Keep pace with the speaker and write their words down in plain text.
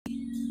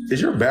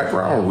Is your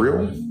background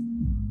real?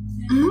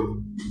 Mm-hmm.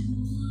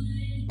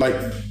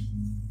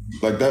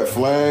 Like that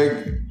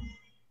flag?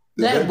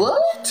 That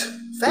what?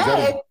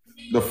 Flag?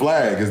 The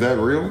flag, is that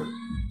real?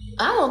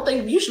 I don't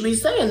think you should be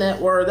saying that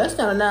word. That's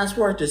not a nice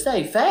word to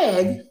say.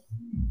 Fag.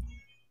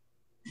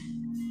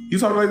 You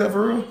talk like that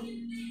for real?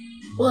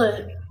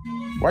 What?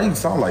 Why you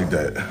sound like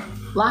that?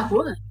 Like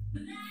what?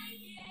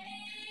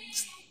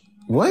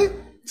 What?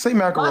 Say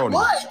macaroni.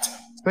 Like what?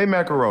 Say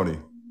macaroni.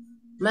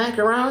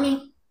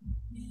 Macaroni?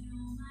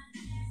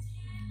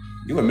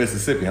 You in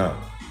Mississippi, huh?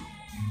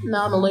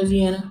 No, I'm in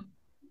Louisiana.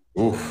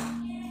 Oof.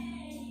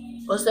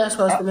 What's that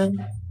supposed to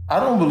mean? I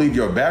don't believe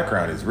your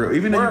background is real.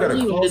 Even though you got a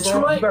cross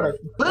on, you got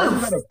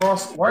a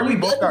cross. Why we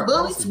both got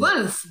crosses?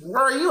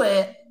 Where are you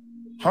at?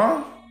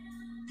 Huh?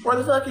 Where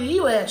the fuck are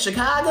you at?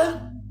 Chicago?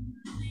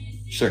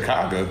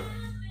 Chicago?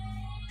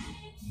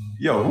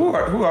 Yo, who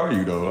are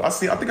you though? I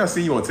think I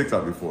seen you on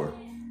TikTok before.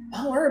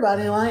 Don't worry about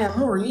who I am.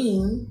 Who are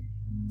you?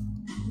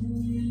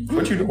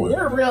 What you doing?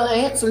 You're a real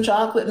handsome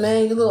chocolate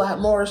man. You look like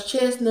Morris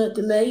Chestnut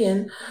to me,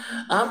 and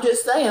I'm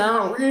just saying I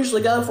don't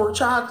usually go for a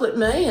chocolate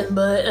man,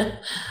 but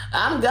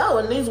I'm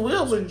going. These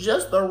wheels are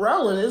just a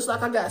rolling. It's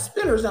like I got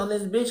spinners on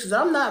this bitch because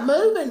I'm not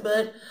moving,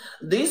 but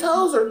these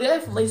hoes are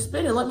definitely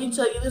spinning. Let me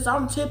tell you this,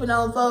 I'm tipping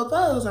on faux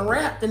hoes and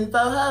wrapped in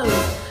faux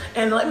hoes.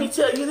 And let me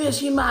tell you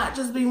this, you might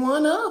just be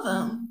one of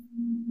them.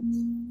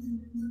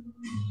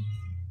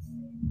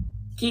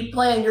 Keep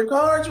playing your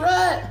cards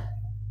right.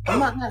 I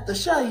might have to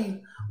show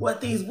you what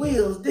these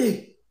wheels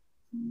do.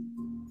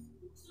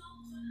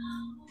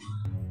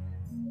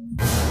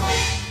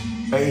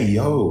 Hey,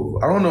 yo,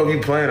 I don't know if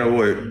you playing or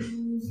what.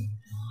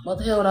 What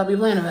the hell would I be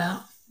playing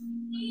about?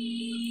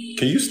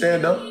 Can you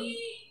stand up?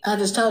 I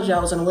just told you I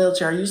was in a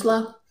wheelchair. Are you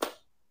slow?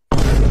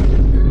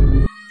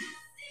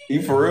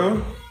 You for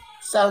real?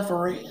 So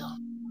for real.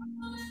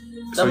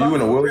 So you in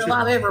a wheelchair?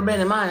 I've ever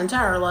been in my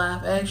entire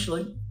life,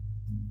 actually.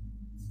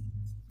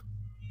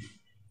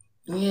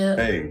 Yeah.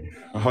 Hey,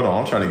 hold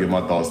on. I'm trying to get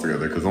my thoughts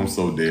together because I'm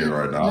so dead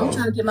right now. I'm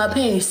trying to get my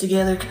panties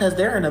together because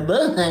they're in a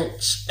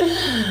bunch.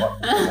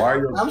 Why are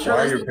your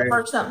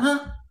panties?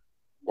 Huh?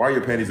 Why are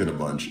your panties in a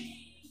bunch?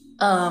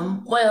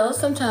 Well,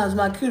 sometimes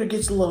my cooter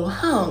gets a little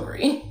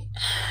hungry.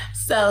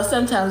 So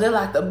sometimes they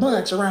like to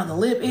bunch around the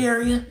lip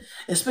area,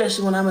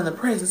 especially when I'm in the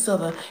presence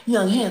of a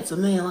young,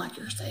 handsome man like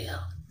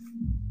yourself.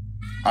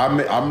 I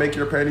make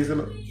your panties in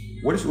a...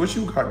 What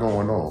you got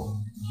going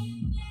on?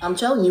 I'm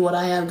telling you what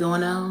I have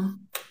going on.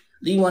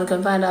 Do you want to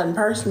come find out in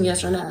person,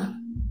 yes or no?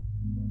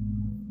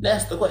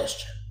 That's the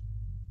question.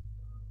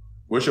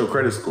 What's your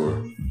credit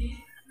score?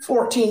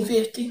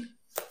 1450.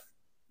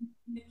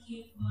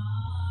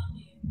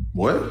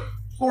 What?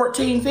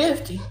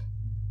 1450.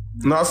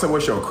 No, I said,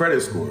 what's your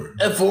credit score?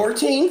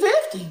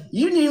 1450.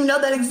 You didn't even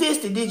know that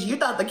existed, did you? You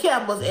thought the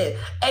cap was at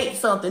 8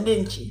 something,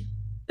 didn't you?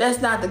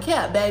 That's not the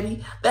cap,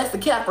 baby. That's the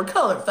cap for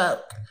colored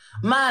folk.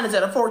 Mine is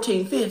at a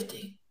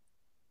 1450.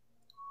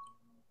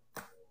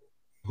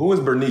 Who is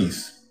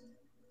Bernice?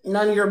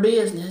 None of your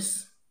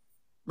business.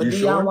 But do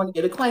y'all sure? want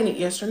to get acquainted,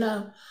 yes or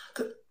no?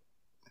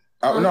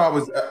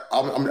 No,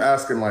 I'm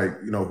asking, like,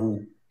 you know,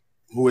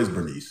 who is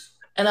Bernice?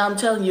 And I'm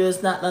telling you,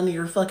 it's not none of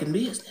your fucking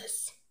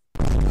business.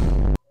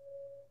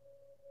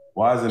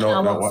 Why is it I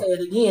won't say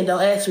it again.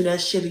 Don't ask me that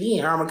shit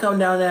again, or I'm gonna come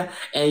down there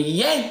and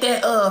yank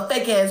that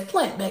fake ass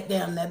plant back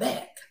down in that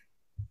back.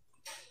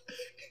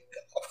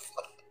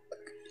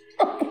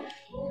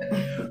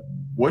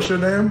 What's your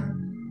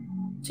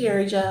name?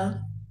 Terry Joe.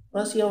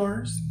 What's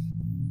yours?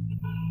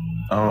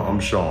 I'm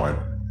Sean.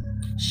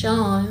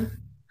 Sean.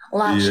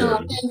 Like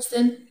Sean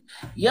Kingston.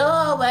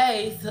 You're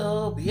way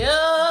so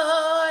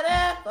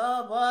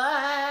beautiful,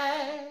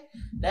 boy.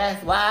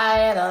 That's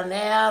why it'll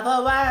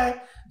never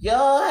work.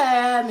 You'll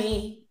have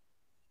me.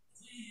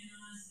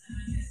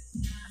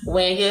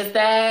 When you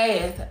say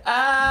it's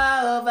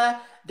over,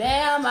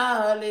 damn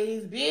all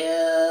these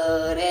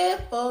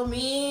beautiful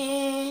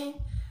men.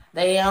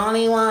 They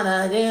only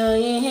wanna do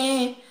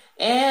you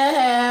and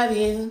have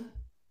you.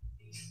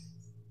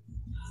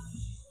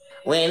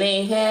 When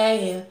they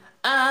say it's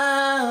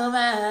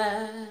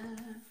over.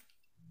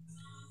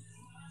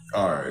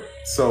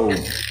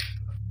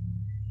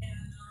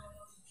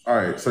 All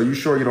right, so you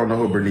sure you don't know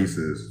who Bernice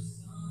is?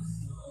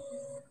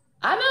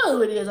 I know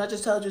who it is. I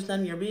just told you it's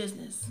none of your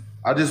business.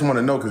 I just want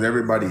to know because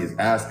everybody is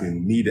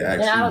asking me to ask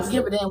you. And I don't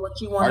give a damn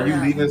what you want to know. Are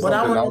you leaving what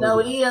I something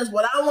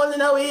want to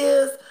know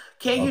is,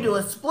 can you do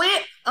a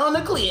split on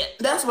the clit?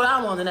 That's what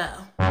I want to know.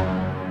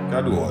 Can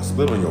I do a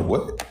split on your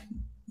what?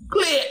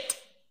 Clit.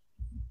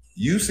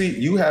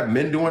 You have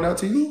men doing that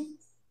to you?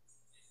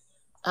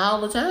 All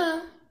the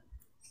time.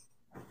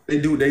 They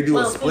do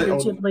a split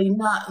figuratively,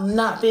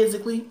 not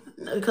physically.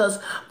 Because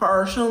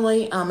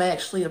personally, I'm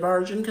actually a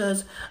virgin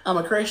because I'm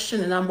a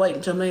Christian and I'm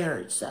waiting till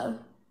marriage. So,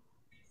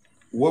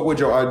 what would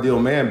your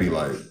ideal man be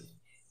like?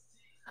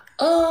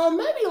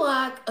 Maybe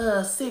like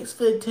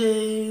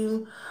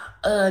 6'2",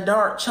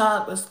 dark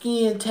chocolate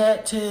skin,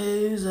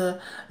 tattoos,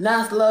 a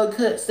nice low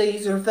cut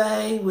Caesar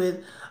fade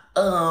with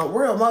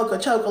real mocha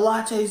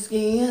chocolate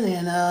skin,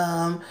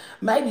 and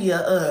maybe a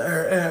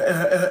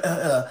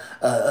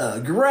a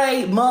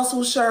gray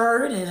muscle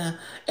shirt and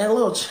a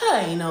little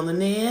chain on the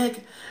neck.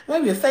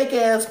 Maybe a fake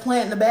ass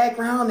plant in the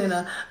background and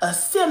a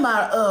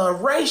semi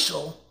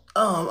racial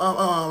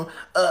poster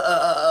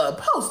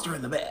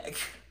in the back.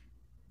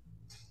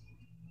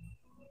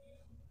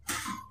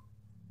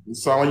 It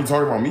sounds like you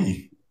talking about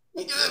me.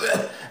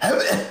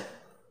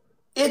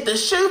 If the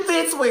shoe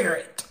fits, wear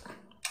it.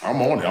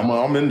 I'm on it.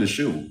 I'm in the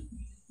shoe.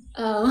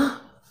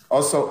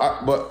 Also,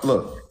 but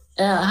look.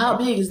 How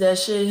big is that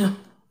shoe?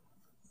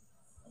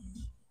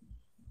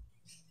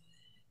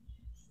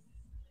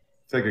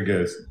 Take a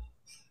guess.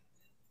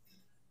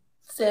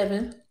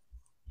 7.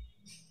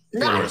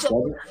 Not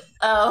 7?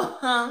 Oh,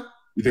 huh?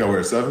 You think I wear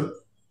a 7?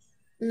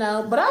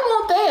 No, but I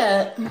want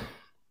that.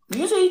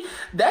 You see,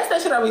 that's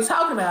that shit I was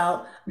talking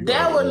about.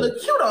 That would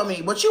look cute on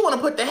me, but you want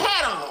to put the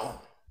hat on.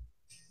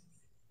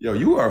 Yo,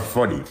 you are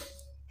funny.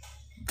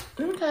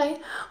 Okay.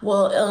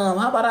 Well,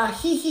 how about I ha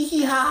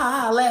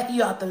ha ha laugh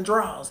you out them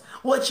draws?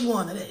 What you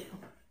want to do?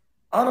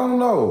 I don't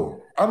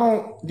know.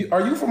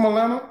 Are you from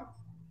Atlanta?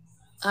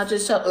 I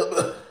just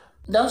tell,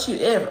 don't you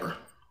ever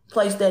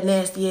place that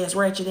nasty ass,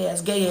 ratchet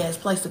ass, gay ass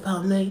place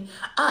upon me.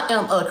 I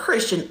am a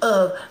Christian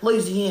of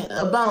Louisiana,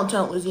 of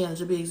Bontown, Louisiana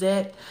to be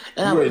exact,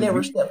 and I would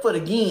never step foot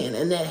again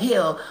in that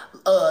hell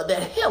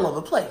of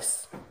a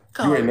place.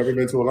 You ain't never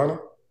been to Atlanta?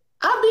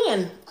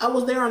 I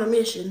was there on a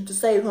mission to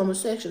save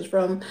homosexuals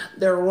from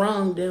their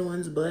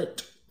wrongdoings,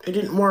 but it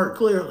didn't work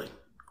clearly.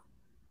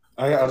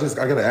 I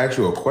gotta ask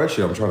you a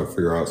question. I'm trying to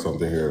figure out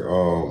something here.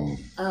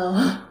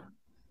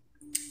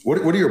 What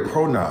are your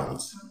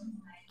pronouns?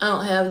 I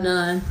don't have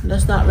none.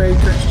 That's not very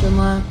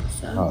Christian-like.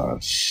 So. Oh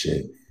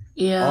shit.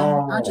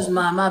 Yeah, I just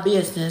mind my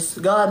business.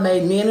 God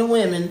made men and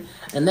women,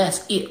 and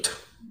that's it.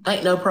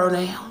 Ain't no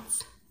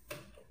pronouns.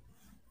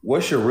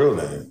 What's your real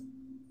name?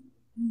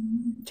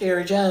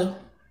 Terry Joe.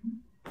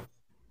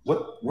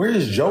 Where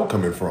is Joe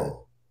coming from?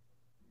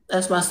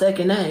 That's my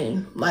second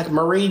name. Like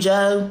Marie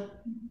Joe,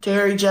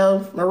 Terry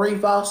Joe, Marie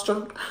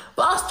Foster.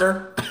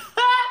 Foster?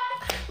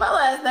 My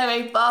last name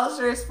ain't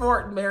Foster, it's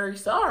Fortenberry.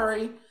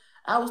 Sorry.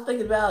 I was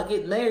thinking about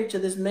getting married to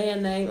this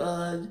man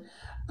named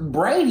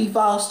Brady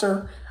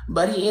Foster,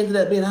 but he ended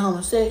up being a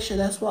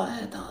homosexual. That's why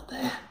I thought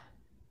that.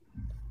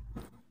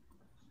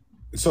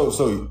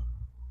 So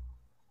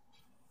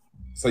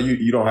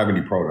you don't have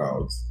any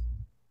pronouns?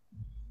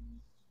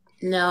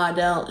 No, I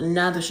don't.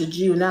 Neither should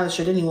you. Neither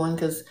should anyone,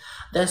 because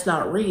that's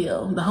not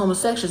real. The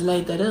homosexuals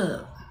made that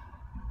up.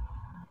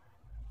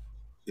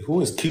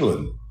 Who is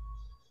Keelan?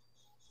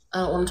 I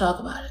don't want to talk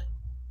about it.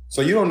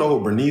 So you don't know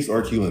who Bernice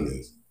or Keelan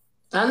is?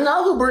 I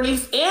know who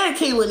Bernice and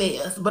Keelan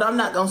is, but I'm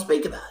not going to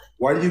speak about it.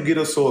 Why do you get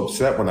us so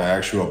upset when I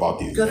ask you about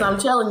these? Because I'm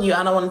telling you,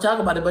 I don't want to talk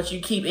about it, but you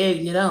keep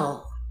egging it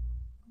on.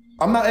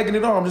 I'm not egging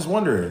it on. I'm just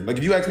wondering. Like,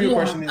 if you ask me a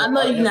question... I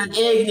know you're not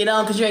egging it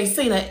on because you ain't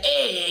seen an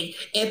egg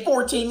in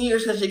 14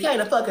 years because you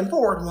can't fucking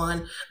afford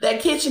one.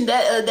 That kitchen,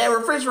 that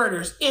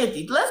refrigerator is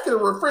empty. Let's get a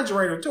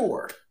refrigerator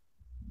tour.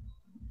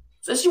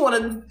 Since you want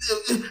to...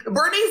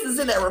 Bernice is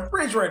in that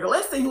refrigerator.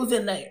 Let's see who's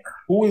in there.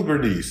 Who is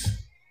Bernice?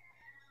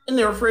 In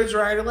the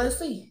refrigerator. Let's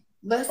see.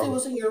 Let's see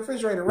what's in your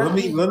refrigerator.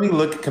 Right let me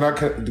look. Can I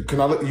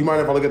look? You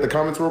mind if I look at the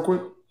comments real quick?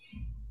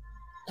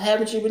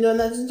 Haven't you been doing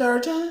that this entire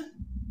time?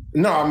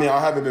 No, I mean, I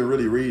haven't been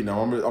really reading.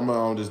 I'm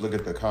gonna just look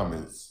at the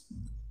comments.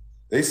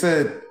 They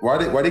said, why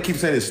they keep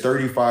saying it's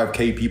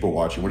 35K people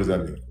watching? What does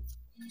that mean?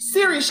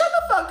 Siri, shut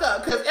the fuck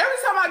up. Because every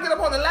time I get up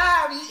on the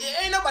live,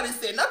 ain't nobody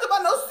saying nothing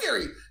about no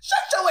Siri.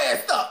 Shut your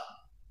ass up.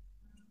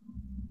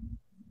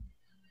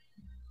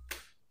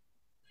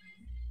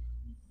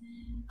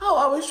 Oh,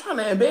 always trying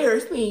to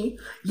embarrass me.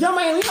 Your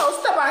Miami hoe,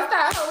 step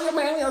outside, hoe. Your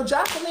Miami hoe,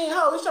 Jocelyn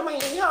hoe. It's your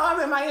Miami hoe. I'm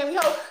in Miami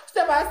hoe.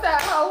 Step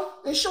outside, hoe.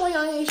 And show you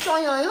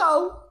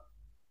hoe.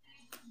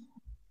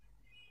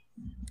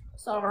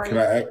 Sorry. Can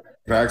I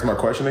ask my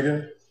question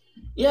again?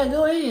 Yeah,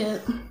 go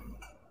ahead.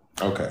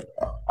 Okay.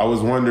 I was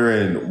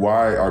wondering,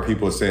 why are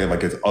people saying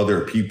like it's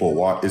other people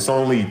watch? It's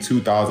only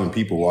 2,000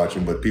 people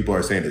watching, but people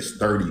are saying it's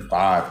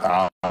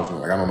 35,000.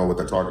 Like, I don't know what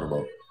they're talking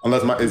about.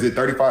 Is it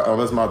 35?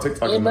 Unless my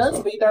TikTok. It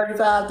must be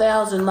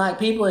 35,000. Like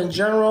people in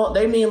general,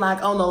 they mean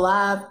like on the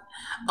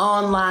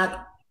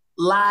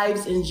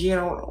lives in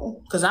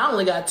general. Because I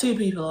only got 2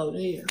 people over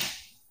here.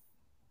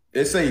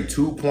 It say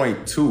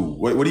 2.2.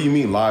 What do you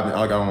mean live? Like,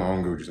 I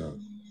don't get what you're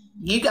saying.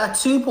 You got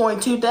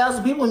 2.2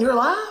 thousand people in your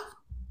live?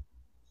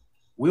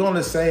 We on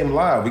the same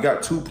live. We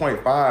got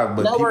 2.5,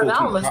 but no, we're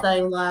not on the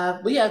same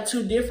live. We have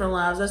 2 different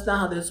lives. That's not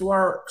how this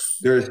works.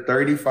 There's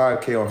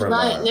 35K on her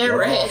live. I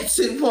never had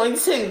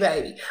 2.2,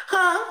 baby.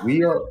 Huh?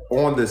 We are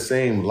on the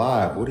same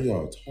live. What are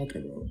y'all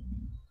talking about?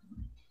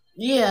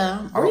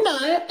 Yeah, we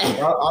not.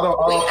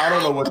 I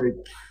don't know what they.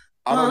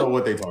 I don't know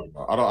what they talking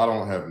about. I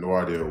don't have no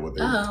idea what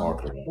they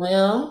talking about.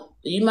 Well,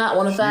 you might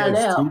want to find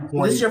out.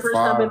 Is this your first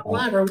time in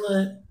live or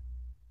what?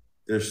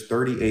 There's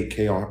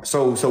 38K on.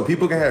 So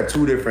people can have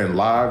 2 different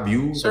live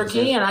views. Sure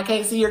can. I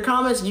can't see your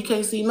comments. You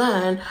can't see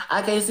mine.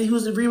 I can't see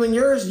who's viewing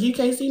yours. You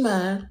can't see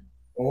mine.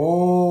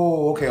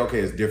 Oh, okay.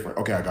 It's different.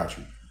 Okay, I got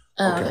you.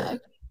 Okay.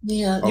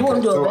 Yeah. You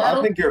want to do a battle?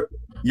 I think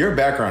your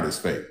background is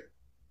fake.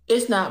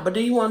 It's not. But do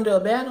you want to do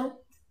a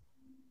battle?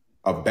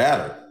 A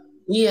battle.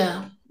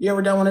 Yeah. You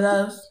ever done one of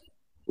those?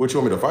 What, you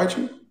want me to fight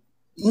you?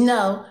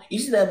 No. You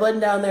see that button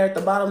down there at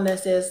the bottom that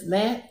says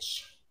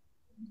match?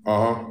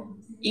 Uh-huh.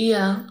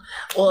 Yeah.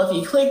 Well, if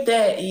you click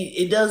that,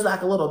 it does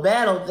like a little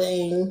battle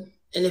thing.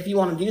 And if you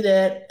want to do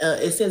that,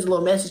 it sends a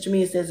little message to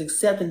me. It says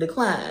accept and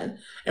decline.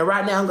 And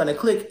right now I'm going to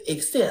click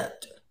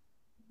accept.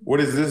 What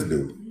does this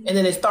do? And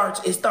then it starts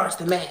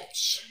the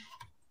match.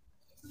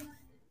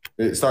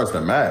 It starts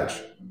to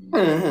match.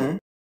 Mm-hmm.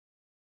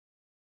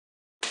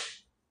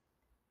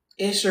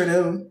 It sure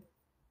do.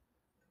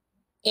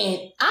 And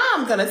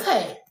I'm going to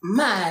take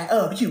mine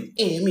of you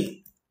and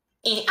me.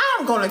 And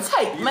I'm going to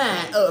take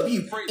mine of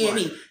you and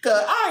me.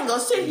 Because I ain't going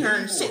to sit here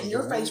and sit in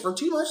your face for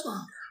too much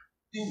longer.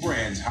 New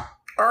brands.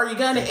 Are you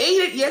going to eat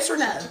it, yes or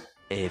no?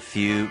 A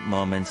few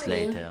moments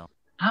later.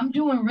 I'm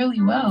doing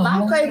really well.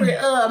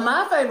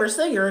 My favorite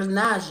singer is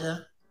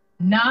Naja.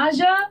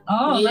 Naja?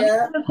 Oh, yeah. Let me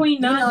put the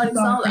Queen Naja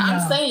song for I'm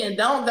y'all. saying,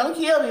 don't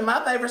kill me.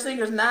 My favorite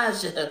singer is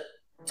Naja.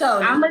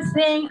 Tony. I'm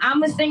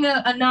gonna sing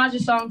a Naja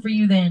song for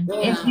you then.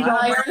 Yeah, if you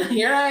don't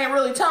here I ain't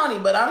really Tony,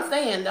 but I'm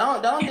saying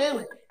don't do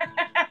it.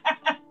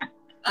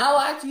 I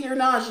like to hear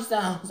Naja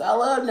songs. I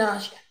love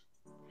Naja.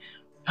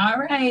 All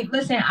right,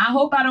 listen. I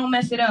hope I don't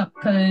mess it up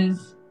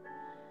because,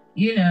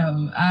 you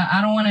know,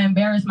 I don't want to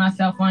embarrass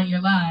myself on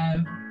your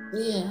live.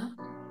 Yeah.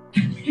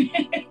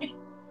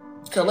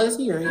 So let's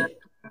hear it.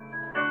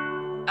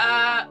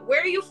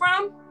 Where are you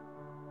from?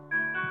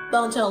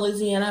 Don't tell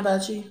Louisiana. How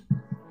about you?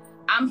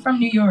 I'm from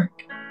New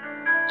York.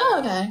 Oh,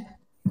 okay.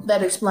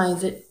 That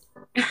explains it.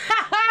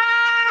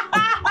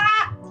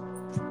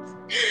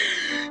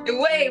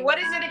 Wait, what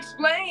does it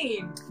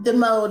explain? The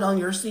mold on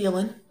your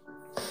ceiling.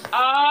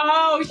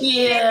 Oh,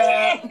 shit.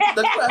 Yeah.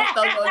 The crust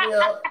on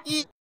your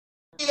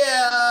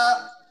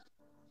Yeah.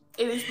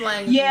 It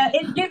explains. Yeah,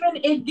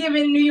 it's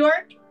given New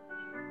York.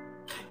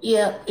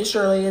 Yeah, it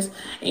surely is.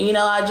 And you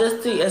know, I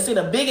seen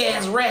a big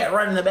ass rat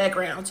running in the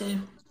background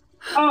too.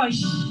 Oh, I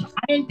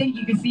didn't think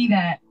you could see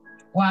that.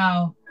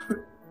 Wow.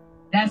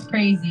 That's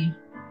crazy.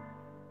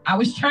 I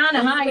was trying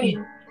to hide it.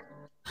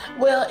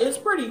 Well, it's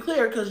pretty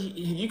clear because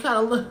you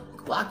kind of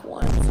look like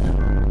one.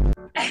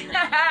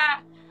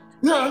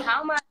 No.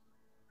 How much?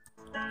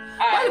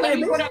 Wait a minute,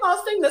 you want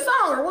to sing the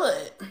song or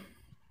what?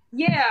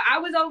 Yeah, I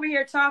was over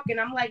here talking.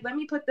 I'm like, let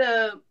me put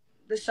the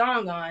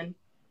song on.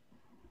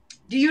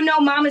 Do you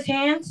know Mama's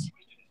Hands?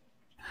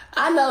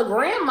 I know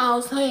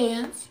Grandma's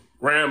Hands.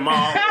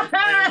 Grandma's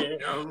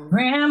Hands.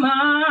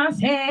 Grandma's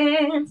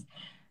Hands.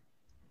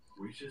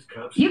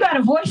 You got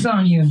a voice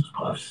on you.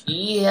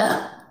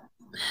 Yeah.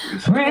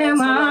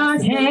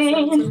 Grandma's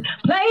Hands.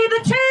 Play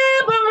the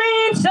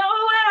tambourine so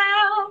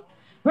well.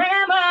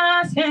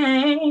 Grandma's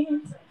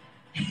Hands.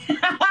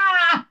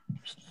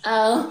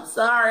 Oh,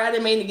 sorry. I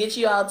didn't mean to get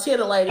you all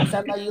titillated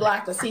because I know you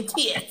like to see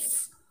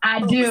tits.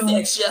 I do.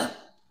 Section.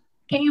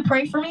 Can you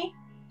pray for me?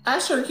 I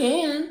sure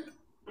can.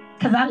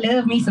 Because I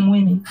love me some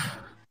women.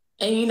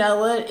 And you know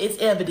what? It's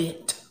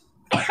evident.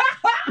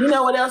 You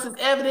know what else is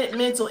evident?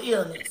 Mental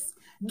illness.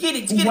 Get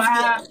it.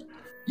 Wow.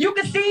 You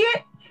can see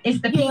it?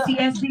 It's the PTSD.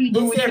 It's the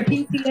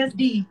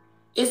PTSD.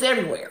 It's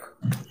everywhere.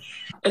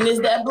 And is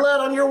that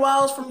blood on your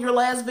walls from your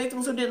last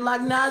victims who didn't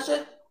like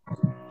Naja?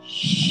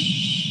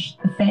 Shh.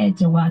 The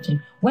feds are watching.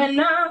 When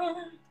I...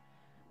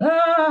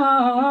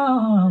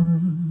 Oh,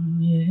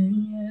 yeah.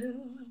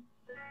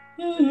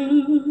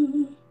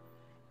 Mm.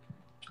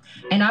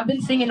 And I've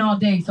been singing all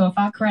day, so if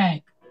I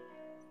crack...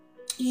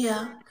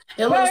 Yeah.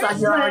 It looks like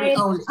you're already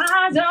on it.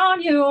 Eyes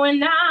on you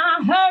and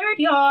I heard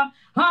your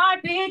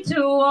heartbeat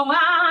too. Oh,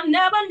 I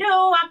never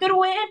knew I could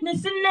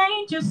witness an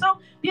angel so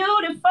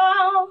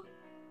beautiful.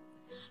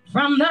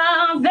 From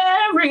the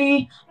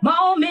very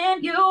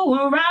moment you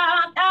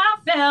arrived, I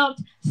felt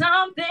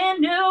something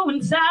new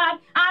inside.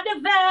 I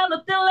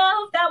developed a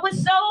love that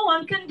was so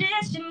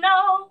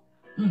unconditional.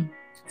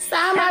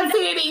 Sign my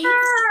city.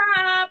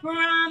 I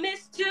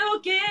promise to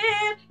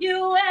give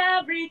you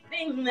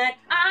everything that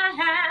I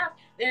have.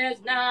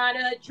 There's not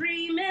a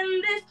dream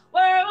in this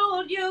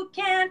world you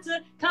can't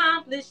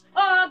accomplish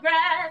or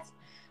grasp.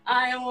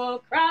 I will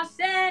cross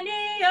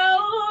any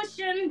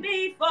ocean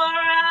before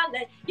I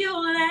let you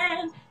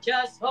land.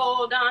 Just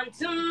hold on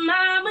to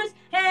Mama's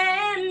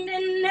hand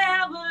and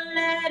never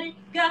let it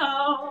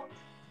go.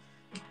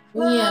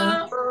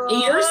 Yeah.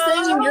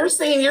 You're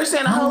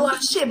saying a whole lot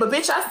of shit, but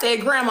bitch, I said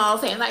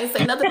grandma's hands. I ain't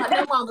saying nothing about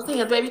grandma's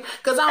hands, baby,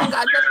 because I don't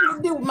got nothing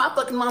to do with my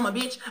fucking mama,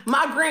 bitch.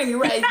 My granny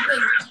raised me.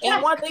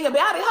 And one thing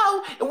about it,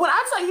 ho, when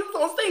I say you was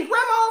gonna sing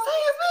grandma's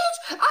hands, bitch,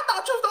 I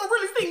thought you was gonna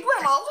really sing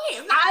grandma's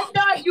hands. I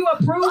thought you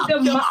approved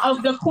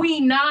of the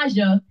Queen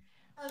Naja.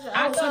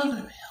 I thought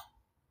you.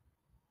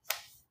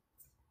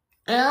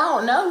 And I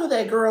don't know who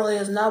that girl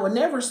is, and I would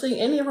never sing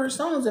any of her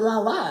songs in my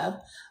life.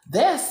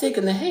 That's sick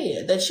in the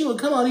head that she would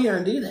come on here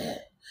and do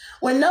that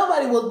when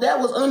that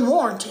was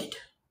unwarranted.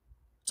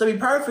 To be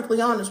perfectly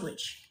honest with you.